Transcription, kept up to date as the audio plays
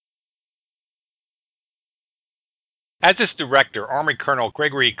As its director, Army Colonel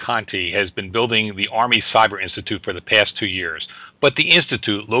Gregory Conti has been building the Army Cyber Institute for the past 2 years. But the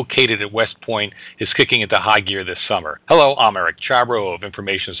institute, located at West Point, is kicking into high gear this summer. Hello, I'm Eric Chabrow of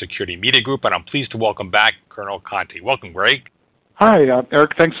Information Security Media Group, and I'm pleased to welcome back Colonel Conti. Welcome, Greg. Hi,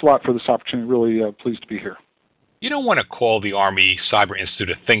 Eric. Thanks a lot for this opportunity. Really pleased to be here. You don't want to call the Army Cyber Institute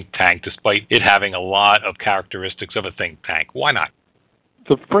a think tank, despite it having a lot of characteristics of a think tank. Why not?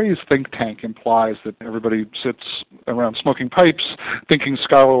 The phrase think tank implies that everybody sits around smoking pipes, thinking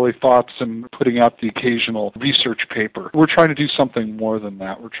scholarly thoughts, and putting out the occasional research paper. We're trying to do something more than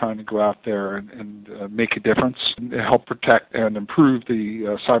that. We're trying to go out there and make a difference, and help protect and improve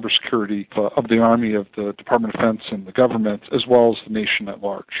the cybersecurity of the Army, of the Department of Defense, and the government, as well as the nation at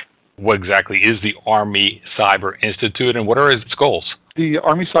large. What exactly is the Army Cyber Institute, and what are its goals? The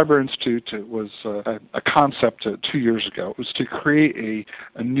Army Cyber Institute was a concept 2 years ago. It was to create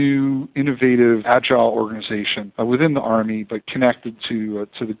a new, innovative, agile organization within the Army, but connected to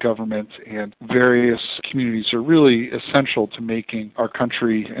the government and various communities are really essential to making our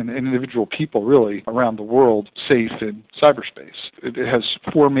country and individual people really around the world safe in cyberspace. It has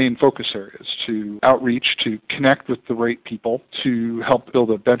four main focus areas: to outreach, to connect with the right people, to help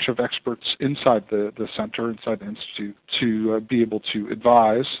build a bench of experts inside the center, inside the institute, to be able to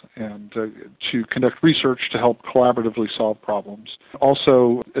advise and to conduct research to help collaboratively solve problems.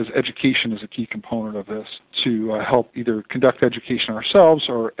 Also, as education is a key component of this, to help either conduct education ourselves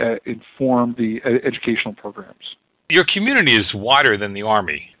or inform the educational programs. Your community is wider than the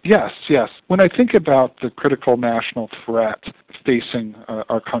Army. Yes. When I think about the critical national threat facing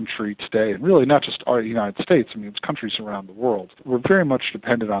our country today, and really not just our United States, I mean, it's countries around the world, we're very much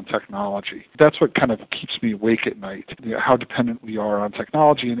dependent on technology. That's what kind of keeps me awake at night, how dependent we are on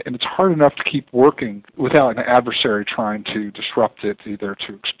technology, and it's hard enough to keep working without an adversary trying to disrupt it, either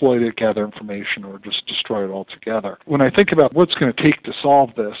to exploit it, gather information, or just destroy it altogether. When I think about what's going to take to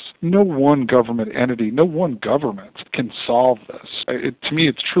solve this, no one government entity, no one government can solve this. To me,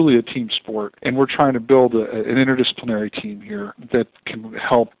 it's truly a team sport, and we're trying to build an interdisciplinary team here that can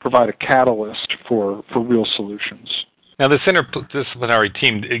help provide a catalyst for real solutions. Now, this interdisciplinary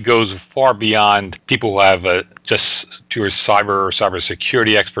team, it goes far beyond people who have just pure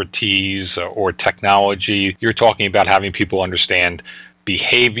cybersecurity expertise or technology. You're talking about having people understand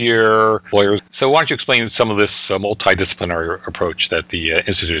behavior, lawyers. So why don't you explain some of this multidisciplinary approach that the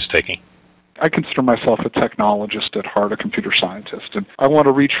Institute is taking? I consider myself a technologist at heart, a computer scientist, and I want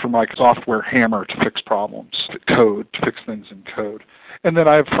to reach for my software hammer to fix problems, to fix things in code. And then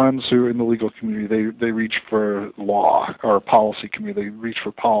I have friends who, in the legal community, they reach for law, or policy community, they reach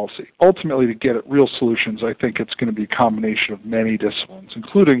for policy. Ultimately, to get at real solutions, I think it's going to be a combination of many disciplines,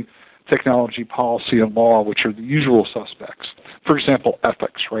 including technology, policy, and law, which are the usual suspects. For example,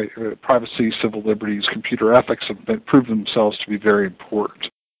 ethics, right? Privacy, civil liberties, computer ethics have proven themselves to be very important.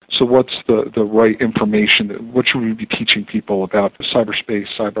 So what's the right information? What should we be teaching people about cyberspace,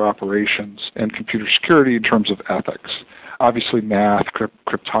 cyber operations, and computer security in terms of ethics? Obviously, math,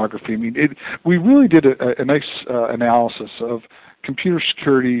 cryptography. I mean, we really did a nice analysis of computer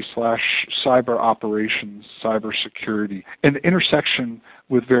security / cyber operations, cyber security, and the intersection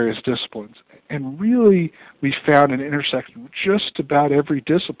with various disciplines. And really, we found an intersection with just about every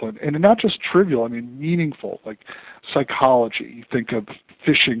discipline, and not just trivial, I mean meaningful, like psychology. You think of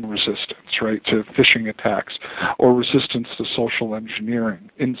phishing resistance, right, to phishing attacks, or resistance to social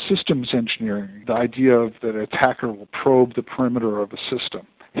engineering. In systems engineering, the idea of that an attacker will probe the perimeter of a system.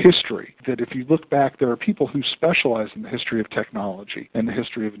 History, that if you look back, there are people who specialize in the history of technology and the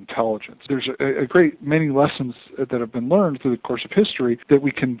history of intelligence. There's a great many lessons that have been learned through the course of history that we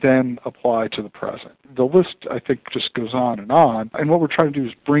can then apply to the present. The list, I think, just goes on, and what we're trying to do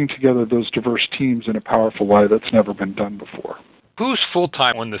is bring together those diverse teams in a powerful way that's never been done before. Who's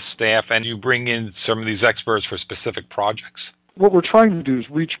full-time on the staff, and you bring in some of these experts for specific projects? What we're trying to do is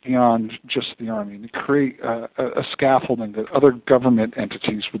reach beyond just the Army and create a scaffolding that other government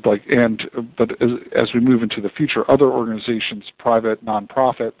entities would like, but as we move into the future, other organizations, private,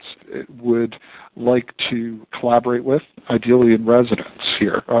 nonprofits, would like to collaborate with, ideally in residence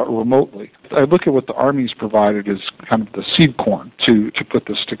here, remotely. I look at what the Army's provided as kind of the seed corn to put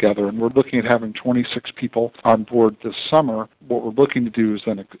this together, and we're looking at having 26 people on board this summer. What we're looking to do is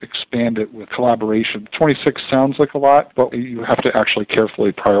then expand it with collaboration. 26 sounds like a lot, but you have to actually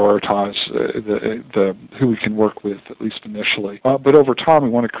carefully prioritize who we can work with, at least initially. But over time, we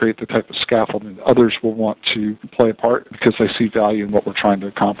want to create the type of scaffolding that others will want to play a part because they see value in what we're trying to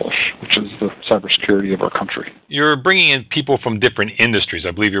accomplish, which is the cybersecurity of our country. You're bringing in people from different industries.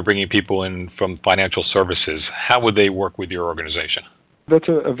 I believe you're bringing people in from financial services. How would they work with your organization? That's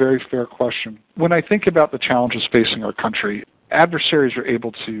a very fair question. When I think about the challenges facing our country, adversaries are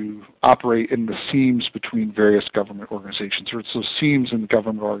able to operate in the seams between various government organizations, or it's those seams in the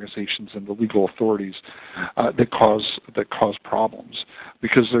government organizations and the legal authorities that cause problems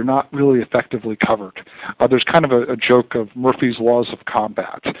because they're not really effectively covered. There's kind of a joke of Murphy's Laws of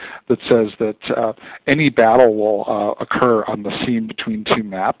Combat that says that any battle will occur on the seam between two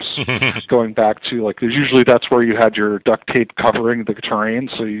maps, going back to, like, there's usually that's where you had your duct tape covering the terrain,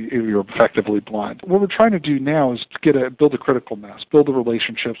 so you're effectively blind. What we're trying to do now is to build a critical mass, build the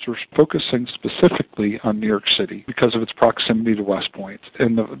relationships. We're focusing specifically on New York City because of its proximity to West Point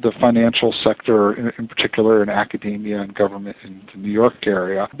and the financial sector in particular, and academia and government in the New York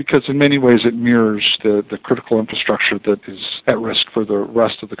area, because in many ways it mirrors the critical infrastructure that is at risk for the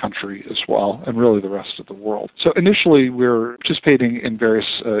rest of the country as well, and really the rest of the world. So initially we're participating in various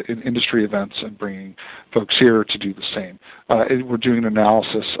in industry events and bringing folks here to do the same. We're doing an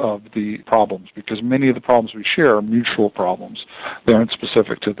analysis of the problems because many of the problems we share are mutual problems. They aren't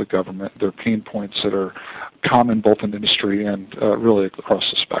specific to the government. They're pain points that are common both in industry and really across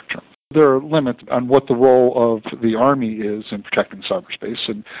the spectrum. There are limits on what the role of the Army is in protecting cyberspace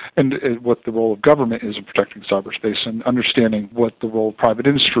and what the role of government is in protecting cyberspace, and understanding what the role of private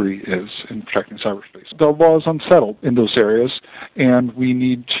industry is in protecting cyberspace. The law is unsettled in those areas, and we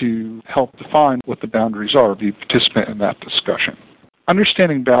need to help define what the boundaries are, be a participant in that discussion.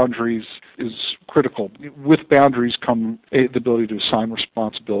 Understanding boundaries is critical. With boundaries come the ability to assign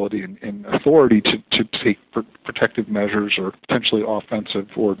responsibility and authority to take protective measures or potentially offensive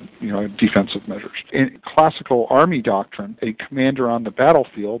or defensive measures. In classical Army doctrine, a commander on the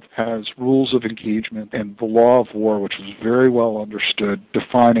battlefield has rules of engagement and the law of war, which is very well understood,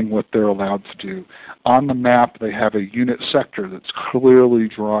 defining what they're allowed to do. On the map, they have a unit sector that's clearly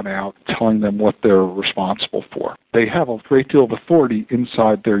drawn out, telling them what they're responsible for. They have a great deal of authority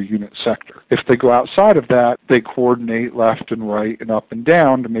inside their unit sector. If they go outside of that, they coordinate left and right and up and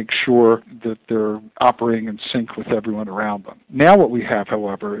down to make sure that they're operating in sync with everyone around them. Now what we have,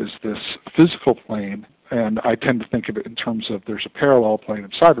 however, is this physical plane, and I tend to think of it in terms of there's a parallel plane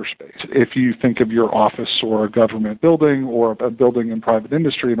of cyberspace. If you think of your office or a government building or a building in private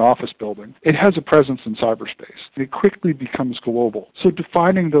industry, an office building, it has a presence in cyberspace. It quickly becomes global. So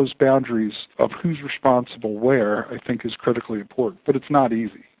defining those boundaries of who's responsible where, I think, is critically important, but it's not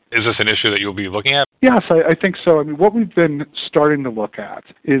easy. Is this an issue that you'll be looking at? Yes, I think so. I mean, what we've been starting to look at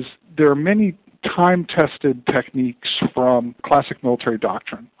is there are many time-tested techniques from classic military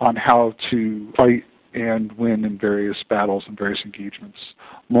doctrine on how to fight and win in various battles and various engagements,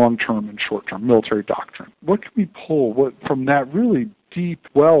 long-term and short-term, military doctrine. What can we pull from that really deep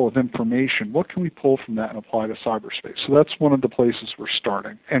well of information? What can we pull from that and apply to cyberspace? So that's one of the places we're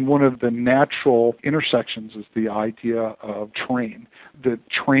starting. And one of the natural intersections is the idea of terrain. The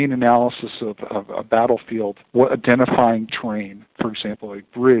terrain analysis of a battlefield, identifying terrain, for example, a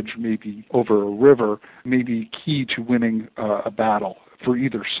bridge maybe over a river, may be key to winning a battle for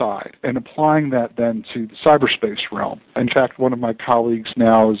either side, and applying that then to the cyberspace realm. In fact, one of my colleagues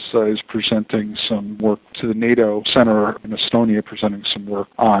now is presenting some work to the NATO Center in Estonia, presenting some work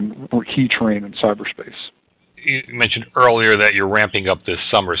on key terrain in cyberspace. You mentioned earlier that you're ramping up this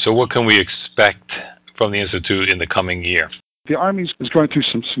summer, so what can we expect from the Institute in the coming year? The Army is going through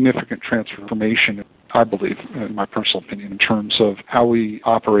some significant transformation, I believe, in my personal opinion, in terms of how we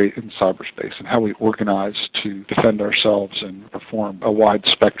operate in cyberspace and how we organize to defend ourselves and perform a wide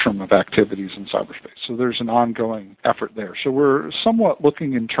spectrum of activities in cyberspace. So there's an ongoing effort there. So we're somewhat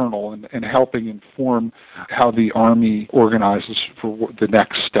looking internal and helping inform how the Army organizes for the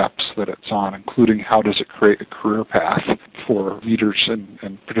next steps that it's on, including how does it create a career path for leaders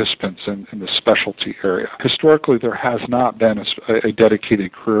and participants in the specialty area. Historically, there has not been a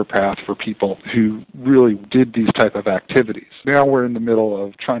dedicated career path for people who really did these type of activities. Now we're in the middle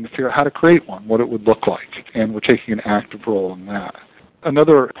of trying to figure out how to create one, what it would look like, and we're taking an active role in that.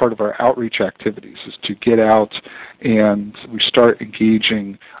 Another part of our outreach activities is to get out and we start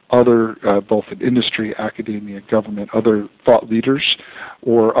engaging other, both in industry, academia, government, other thought leaders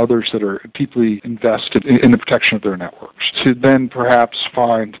or others that are deeply invested in the protection of their networks, to then perhaps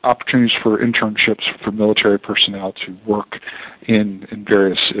find opportunities for internships for military personnel to work in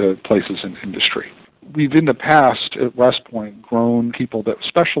various places in industry. We've in the past at West Point grown people that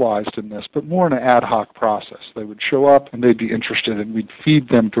specialized in this, but more in an ad hoc process. They would show up and they'd be interested, and we'd feed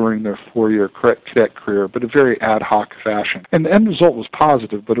them during their 4-year cadet career, but a very ad hoc fashion. And the end result was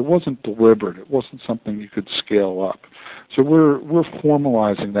positive, but it wasn't deliberate. It wasn't something you could scale up. So we're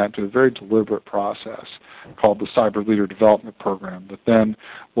formalizing that to a very deliberate process called the Cyber Leader Development Program that then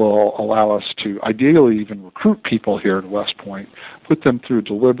will allow us to ideally even recruit people here at West Point, put them through a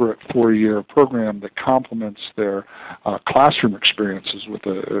deliberate 4-year program that complements their classroom experiences with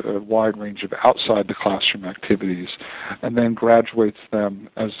a wide range of outside the classroom activities, and then graduates them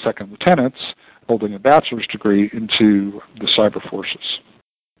as second lieutenants holding a bachelor's degree into the cyber forces.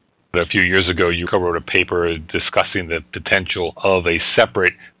 A few years ago, you co-wrote a paper discussing the potential of a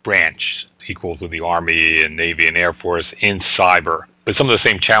separate branch equal to the Army and Navy and Air Force in cyber. But some of the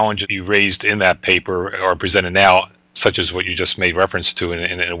same challenges you raised in that paper are presented now, such as what you just made reference to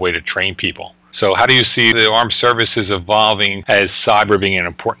in a way to train people. So how do you see the armed services evolving as cyber being an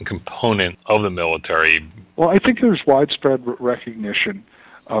important component of the military? Well, I think there's widespread recognition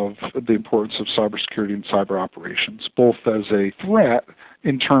of the importance of cybersecurity and cyber operations, both as a threat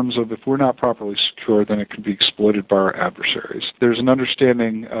in terms of if we're not properly secure, then it can be exploited by our adversaries. There's an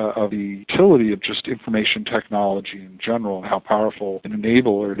understanding of the utility of just information technology in general and how powerful an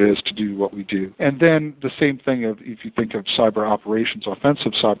enabler it is to do what we do. And then the same thing of if you think of cyber operations,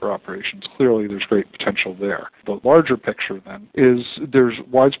 offensive cyber operations, clearly there's great potential there. The larger picture then is there's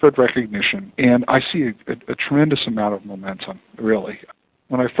widespread recognition, and I see a tremendous amount of momentum, really.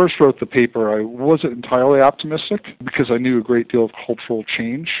 When I first wrote the paper, I wasn't entirely optimistic because I knew a great deal of cultural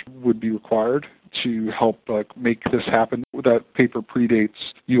change would be required to help make this happen. That paper predates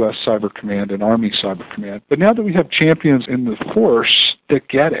U.S. Cyber Command and Army Cyber Command. But now that we have champions in the force that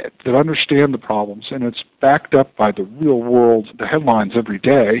get it, that understand the problems, and it's backed up by the real world, the headlines every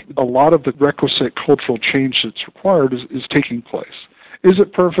day, a lot of the requisite cultural change that's required is taking place. Is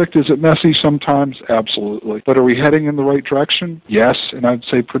it perfect? Is it messy sometimes? Absolutely. But are we heading in the right direction? Yes, and I'd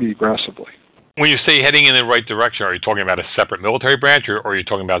say pretty aggressively. When you say heading in the right direction, are you talking about a separate military branch, or are you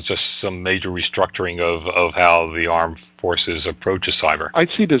talking about just some major restructuring of how the armed forces approaches cyber? I'd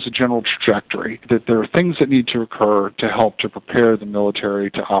see it as a general trajectory, that there are things that need to occur to help to prepare the military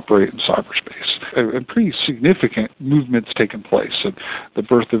to operate in cyberspace. And pretty significant movements taken place. The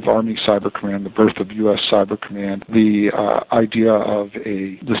birth of Army Cyber Command, the birth of U.S. Cyber Command, the idea of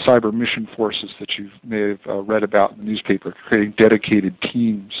the cyber mission forces that you may have read about in the newspaper, creating dedicated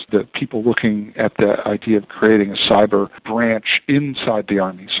teams, the people looking at the idea of creating a cyber branch inside the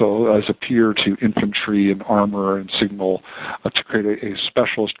Army, so as a peer to infantry and armor and signal, to create a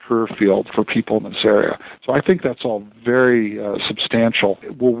specialist career field for people in this area. So I think that's all very substantial.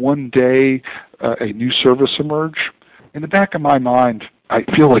 Will one day a new service emerge? In the back of my mind, I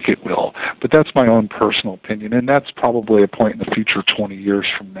feel like it will, but that's my own personal opinion, and that's probably a point in the future 20 years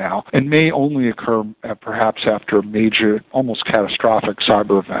from now, and may only occur perhaps after major, almost catastrophic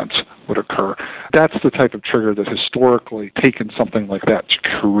cyber events would occur. That's the type of trigger that historically taken something like that to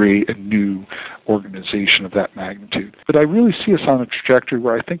create a new organization of that magnitude. But I really see us on a trajectory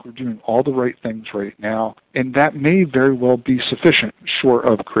where I think we're doing all the right things right now, and that may very well be sufficient, short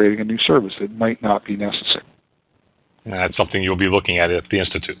of creating a new service. It might not be necessary. That's something you'll be looking at the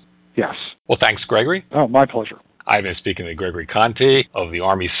Institute. Yes. Well, thanks, Gregory. Oh, my pleasure. I've been speaking to Gregory Conte of the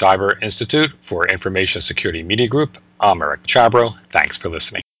Army Cyber Institute for Information Security Media Group. I'm Eric Chabrow. Thanks for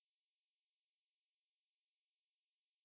listening.